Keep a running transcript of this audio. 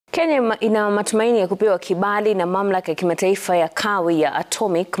Kenya ina matumaini ya kupewa kibali na mamlaka ya kimataifa ya kawi ya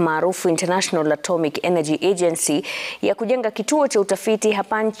atomic maarufu International Atomic Energy Agency ya kujenga kituo cha utafiti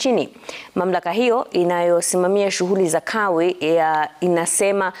hapa nchini. Mamlaka hiyo inayosimamia shughuli za kawi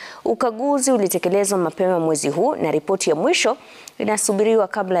inasema ukaguzi ulitekelezwa mapema mwezi huu na ripoti ya mwisho inasubiriwa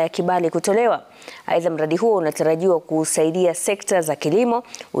kabla ya kibali kutolewa. Aidha, mradi huo unatarajiwa kusaidia sekta za kilimo,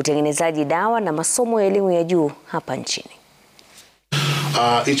 utengenezaji dawa na masomo ya elimu ya juu hapa nchini.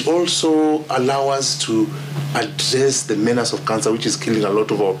 It also allows us to address the menace of cancer, which is killing a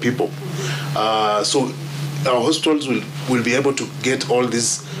lot of our people. So our hospitals will be able to get all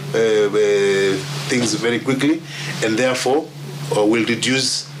these things very quickly, and therefore will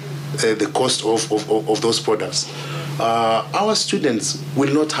reduce the cost of those products. Our students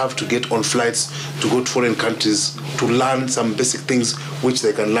will not have to get on flights to go to foreign countries to learn some basic things which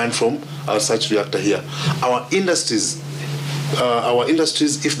they can learn from our research reactor here. Our industries,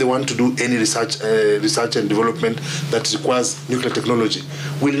 if they want to do any research and development that requires nuclear technology,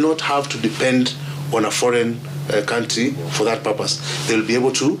 will not have to depend on a foreign country for that purpose. They'll be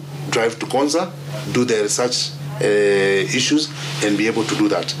able to drive to Konza, do their research issues, and be able to do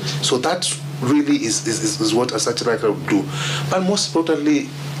that. So that really is what a research reactor would do. But most importantly,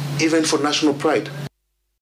 even for national pride.